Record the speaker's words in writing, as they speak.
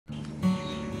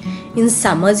In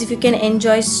summers, if you can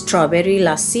enjoy strawberry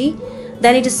lassi,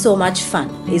 then it is so much fun,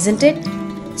 isn't it?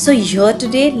 So here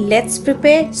today, let's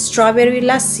prepare strawberry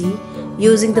lassi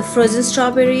using the frozen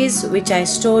strawberries which I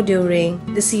stored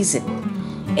during the season.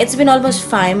 It's been almost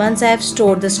 5 months I have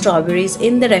stored the strawberries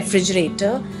in the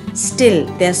refrigerator. Still,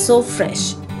 they're so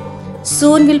fresh.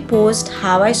 Soon we'll post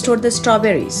how I stored the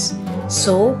strawberries.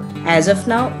 So, as of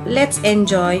now, let's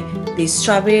enjoy the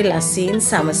strawberry lassi in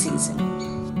summer season.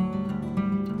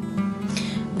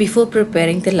 Before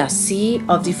preparing the lassi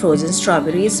of the frozen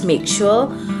strawberries, make sure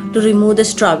to remove the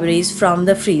strawberries from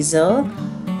the freezer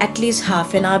at least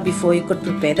half an hour before you could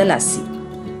prepare the lassi.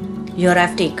 Here I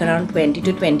have taken around 20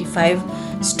 to 25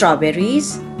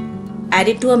 strawberries, add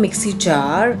it to a mixie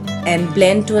jar and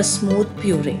blend to a smooth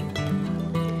puree.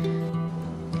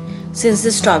 Since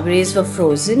the strawberries were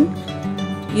frozen,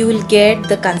 you will get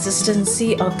the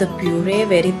consistency of the puree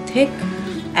very thick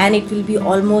and it will be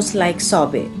almost like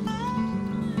sorbet.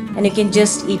 And you can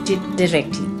just eat it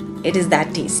directly. It is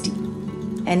that tasty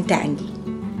and tangy.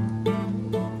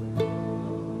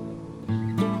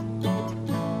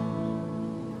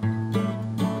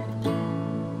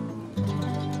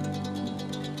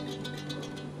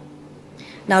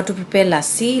 Now to prepare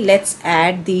lassi, let's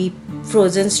add the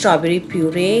frozen strawberry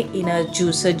puree in a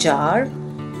juicer jar,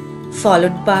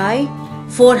 followed by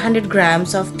 400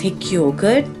 grams of thick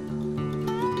yogurt,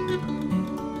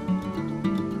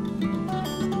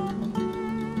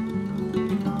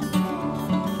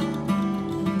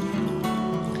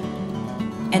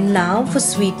 and now for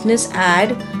sweetness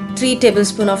add 3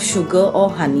 tablespoons of sugar or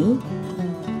honey.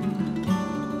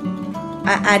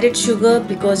 I added sugar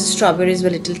because the strawberries were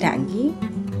a little tangy.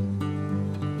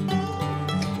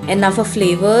 And now for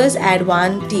flavors, add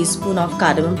 1 teaspoon of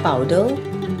cardamom powder.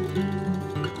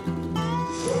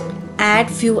 Add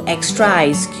few extra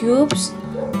ice cubes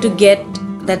to get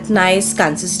that nice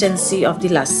consistency of the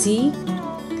lassi.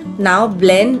 Now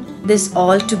blend this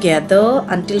all together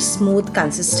until smooth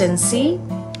consistency,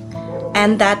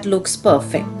 and that looks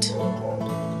perfect.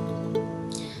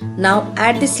 Now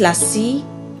add this lassi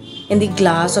in the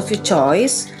glass of your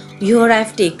choice. Here I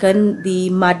have taken the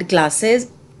mud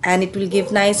glasses and it will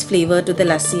give nice flavor to the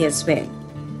lassi as well.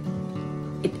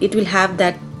 It will have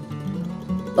that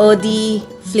earthy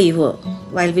flavor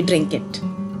while we drink it.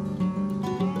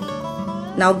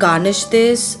 Now garnish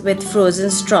this with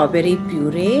frozen strawberry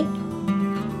puree.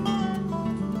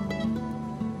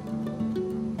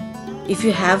 If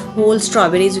you have whole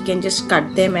strawberries, you can just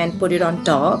cut them and put it on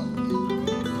top.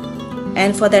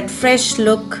 And for that fresh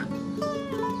look,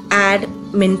 add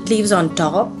mint leaves on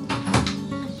top.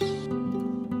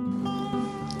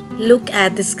 Look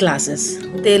at these glasses.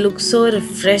 They look so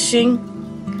refreshing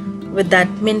with that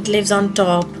mint leaves on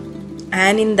top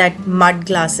and in that mud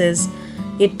glasses.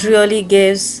 It really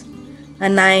gives a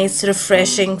nice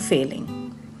refreshing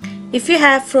feeling. If you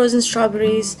have frozen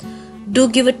strawberries, do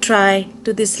give a try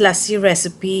to this lassi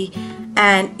recipe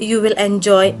and you will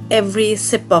enjoy every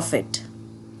sip of it.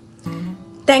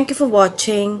 Thank you for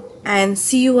watching and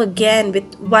see you again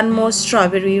with one more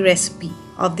strawberry recipe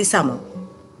of the summer.